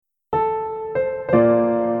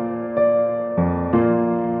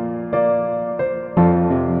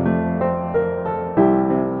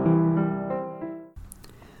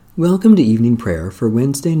Welcome to evening prayer for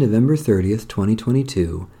Wednesday, November 30th,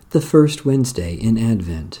 2022, the first Wednesday in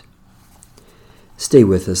Advent. Stay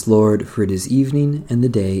with us, Lord, for it is evening and the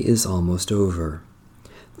day is almost over.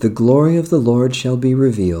 The glory of the Lord shall be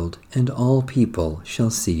revealed, and all people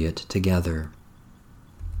shall see it together.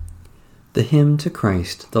 The hymn to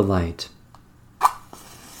Christ the Light.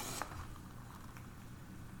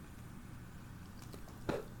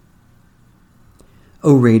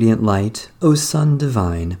 O radiant light, O Sun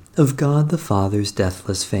divine, of God the Father's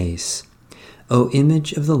deathless face, O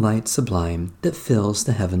image of the light sublime that fills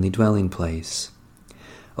the heavenly dwelling place.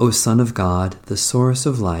 O Son of God, the source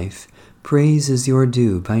of life, praise is your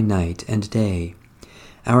due by night and day.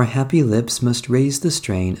 Our happy lips must raise the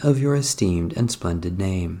strain of your esteemed and splendid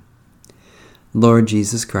name. Lord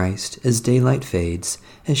Jesus Christ, as daylight fades,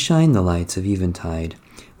 as shine the lights of eventide,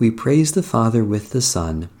 we praise the Father with the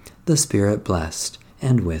Son, the Spirit blessed,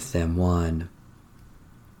 and with them one.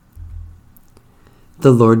 The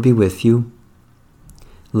Lord be with you.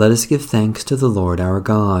 Let us give thanks to the Lord our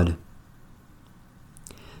God.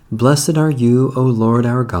 Blessed are you, O Lord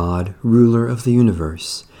our God, ruler of the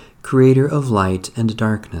universe, creator of light and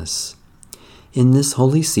darkness. In this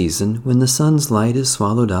holy season, when the sun's light is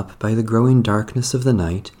swallowed up by the growing darkness of the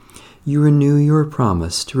night, you renew your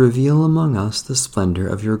promise to reveal among us the splendor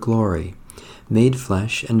of your glory, made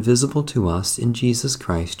flesh and visible to us in Jesus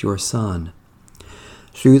Christ your Son.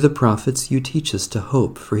 Through the prophets you teach us to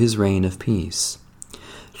hope for his reign of peace.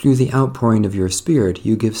 Through the outpouring of your Spirit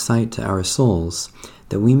you give sight to our souls,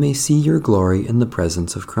 that we may see your glory in the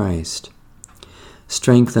presence of Christ.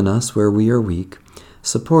 Strengthen us where we are weak,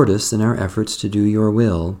 support us in our efforts to do your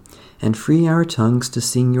will, and free our tongues to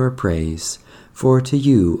sing your praise, for to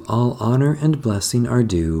you all honor and blessing are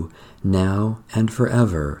due, now and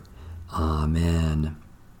forever. Amen.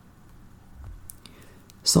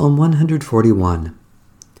 Psalm 141.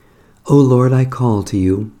 O Lord, I call to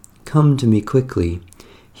you. Come to me quickly.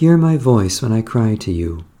 Hear my voice when I cry to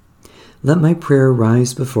you. Let my prayer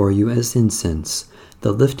rise before you as incense,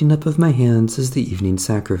 the lifting up of my hands as the evening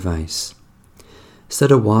sacrifice.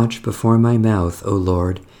 Set a watch before my mouth, O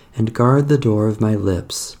Lord, and guard the door of my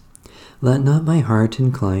lips. Let not my heart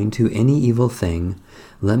incline to any evil thing.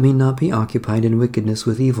 Let me not be occupied in wickedness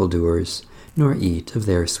with evildoers, nor eat of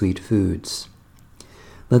their sweet foods.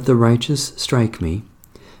 Let the righteous strike me.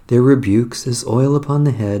 Their rebukes as oil upon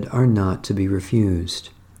the head are not to be refused.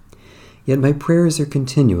 Yet my prayers are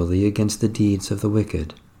continually against the deeds of the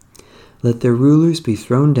wicked. Let their rulers be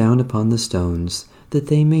thrown down upon the stones, that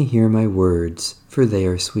they may hear my words, for they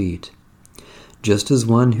are sweet. Just as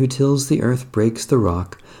one who tills the earth breaks the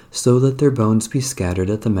rock, so let their bones be scattered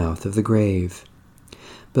at the mouth of the grave.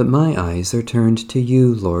 But my eyes are turned to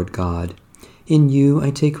you, Lord God. In you I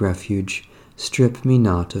take refuge. Strip me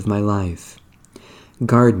not of my life.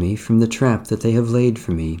 Guard me from the trap that they have laid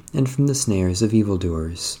for me, and from the snares of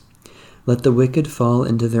evildoers. Let the wicked fall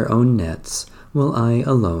into their own nets, while I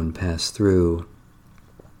alone pass through.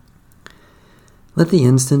 Let the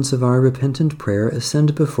incense of our repentant prayer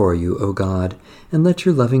ascend before you, O God, and let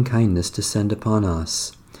your loving kindness descend upon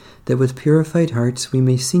us, that with purified hearts we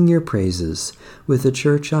may sing your praises, with the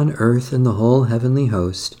church on earth and the whole heavenly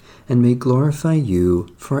host, and may glorify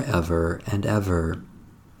you forever and ever.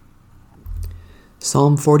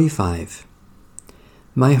 Psalm 45.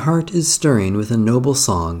 My heart is stirring with a noble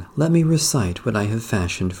song. Let me recite what I have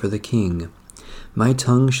fashioned for the King. My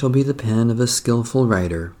tongue shall be the pen of a skillful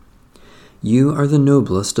writer. You are the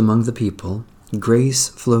noblest among the people. Grace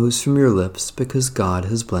flows from your lips because God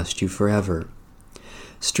has blessed you forever.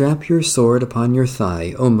 Strap your sword upon your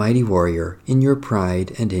thigh, O mighty warrior, in your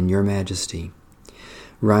pride and in your majesty.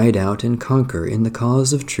 Ride out and conquer in the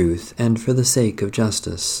cause of truth and for the sake of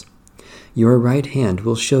justice. Your right hand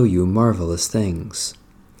will show you marvelous things.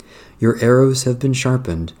 Your arrows have been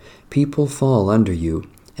sharpened, people fall under you,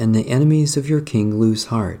 and the enemies of your king lose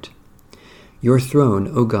heart. Your throne,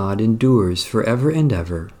 O God, endures forever and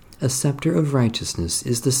ever. A scepter of righteousness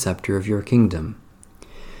is the scepter of your kingdom.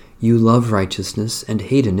 You love righteousness and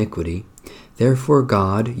hate iniquity. Therefore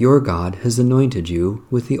God, your God, has anointed you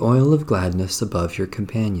with the oil of gladness above your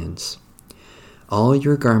companions. All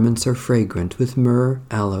your garments are fragrant with myrrh,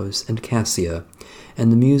 aloes, and cassia,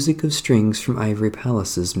 and the music of strings from ivory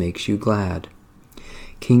palaces makes you glad.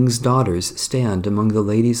 Kings' daughters stand among the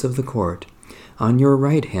ladies of the court. On your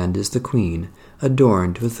right hand is the queen,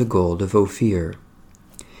 adorned with the gold of Ophir.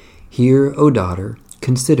 Hear, O daughter,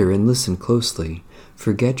 consider and listen closely.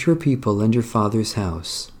 Forget your people and your father's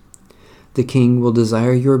house. The king will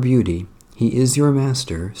desire your beauty. He is your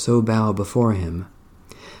master, so bow before him.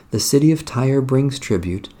 The city of Tyre brings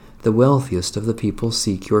tribute. The wealthiest of the people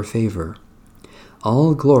seek your favor.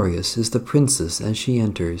 All glorious is the princess as she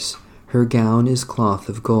enters. Her gown is cloth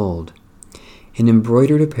of gold. In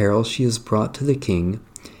embroidered apparel she is brought to the king.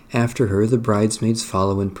 After her the bridesmaids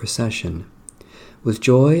follow in procession. With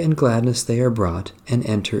joy and gladness they are brought, and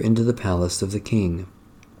enter into the palace of the king.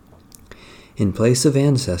 In place of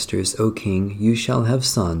ancestors, O king, you shall have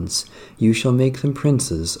sons. You shall make them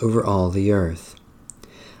princes over all the earth.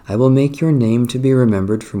 I will make your name to be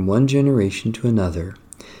remembered from one generation to another.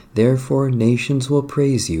 Therefore nations will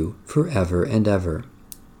praise you forever and ever.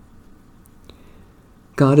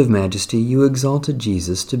 God of majesty, you exalted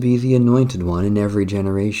Jesus to be the anointed one in every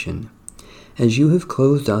generation. As you have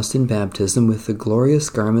clothed us in baptism with the glorious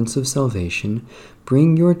garments of salvation,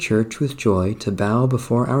 bring your church with joy to bow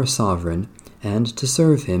before our sovereign and to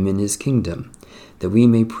serve him in his kingdom, that we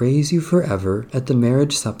may praise you forever at the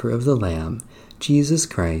marriage supper of the Lamb, Jesus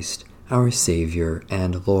Christ, our Savior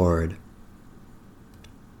and Lord.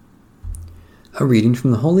 A reading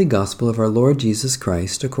from the Holy Gospel of our Lord Jesus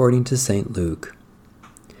Christ according to St. Luke.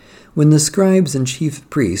 When the scribes and chief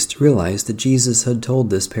priests realized that Jesus had told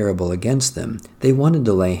this parable against them, they wanted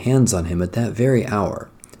to lay hands on him at that very hour,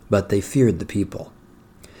 but they feared the people.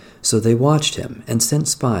 So they watched him and sent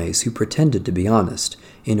spies who pretended to be honest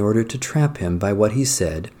in order to trap him by what he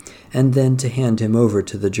said, and then to hand him over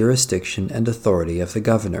to the jurisdiction and authority of the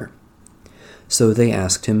governor. So they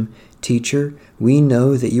asked him, "Teacher, we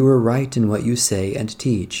know that you are right in what you say and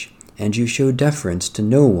teach, and you show deference to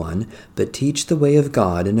no one, but teach the way of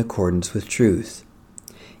God in accordance with truth.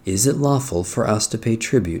 Is it lawful for us to pay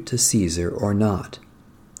tribute to Caesar or not?"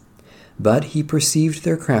 But he perceived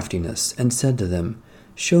their craftiness, and said to them,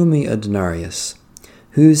 "Show me a denarius.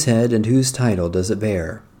 Whose head and whose title does it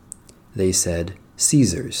bear?" They said,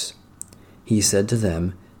 "Caesar's." He said to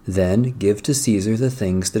them, "Then give to Caesar the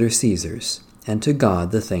things that are Caesar's, and to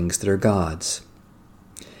God the things that are God's."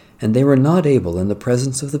 And they were not able in the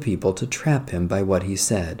presence of the people to trap him by what he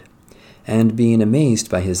said. And being amazed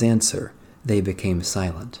by his answer, they became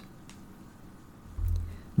silent.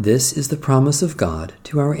 This is the promise of God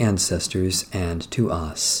to our ancestors and to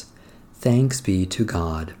us. Thanks be to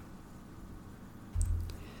God.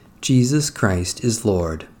 Jesus Christ is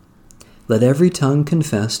Lord. Let every tongue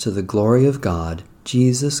confess to the glory of God,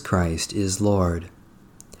 Jesus Christ is Lord.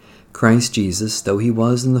 Christ Jesus, though he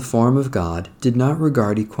was in the form of God, did not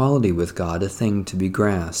regard equality with God a thing to be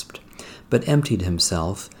grasped, but emptied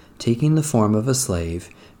himself, taking the form of a slave,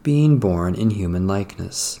 being born in human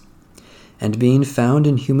likeness. And being found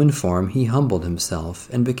in human form, he humbled himself,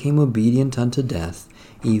 and became obedient unto death,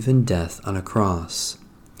 even death on a cross.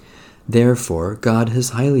 Therefore God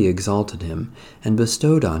has highly exalted him, and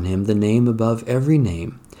bestowed on him the name above every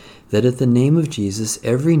name, that at the name of Jesus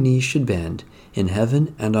every knee should bend, in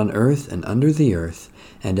heaven and on earth and under the earth,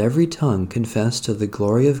 and every tongue confess to the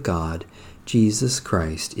glory of God, Jesus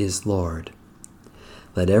Christ is Lord.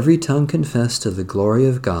 Let every tongue confess to the glory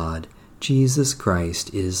of God, Jesus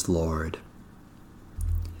Christ is Lord.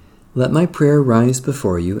 Let my prayer rise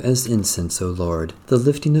before you as incense, O Lord. The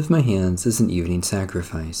lifting of my hands is an evening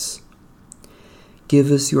sacrifice. Give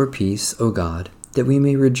us your peace, O God, that we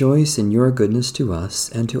may rejoice in your goodness to us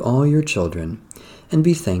and to all your children, and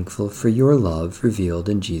be thankful for your love revealed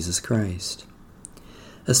in Jesus Christ.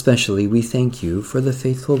 Especially we thank you for the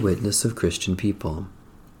faithful witness of Christian people,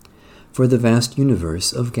 for the vast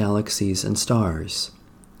universe of galaxies and stars,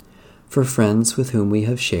 for friends with whom we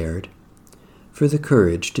have shared, for the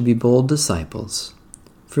courage to be bold disciples,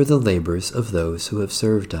 for the labors of those who have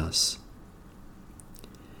served us.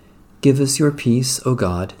 Give us your peace, O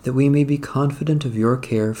God, that we may be confident of your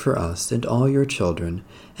care for us and all your children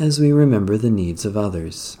as we remember the needs of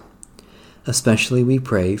others. Especially we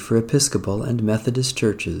pray for Episcopal and Methodist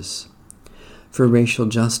churches, for racial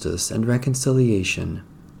justice and reconciliation,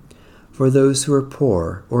 for those who are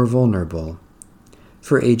poor or vulnerable,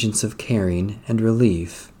 for agents of caring and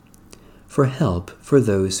relief, for help for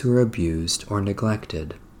those who are abused or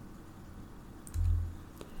neglected.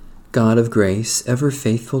 God of grace, ever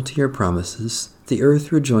faithful to your promises, the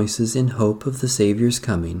earth rejoices in hope of the Saviour's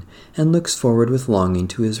coming and looks forward with longing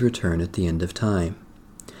to his return at the end of time.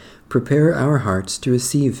 Prepare our hearts to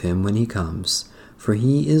receive him when he comes, for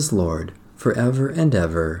he is Lord, forever and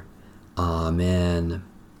ever. Amen.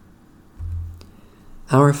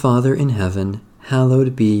 Our Father in heaven,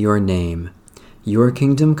 hallowed be your name. Your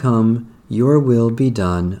kingdom come, your will be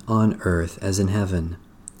done on earth as in heaven.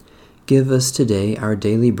 Give us today our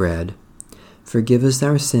daily bread. Forgive us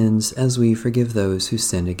our sins as we forgive those who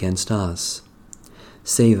sin against us.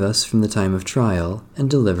 Save us from the time of trial and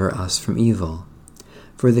deliver us from evil.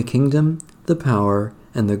 For the kingdom, the power,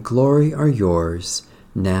 and the glory are yours,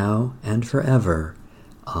 now and forever.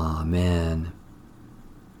 Amen.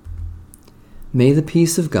 May the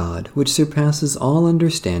peace of God, which surpasses all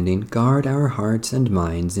understanding, guard our hearts and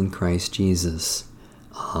minds in Christ Jesus.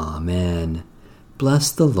 Amen.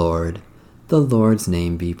 Bless the Lord. The Lord's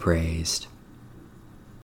name be praised.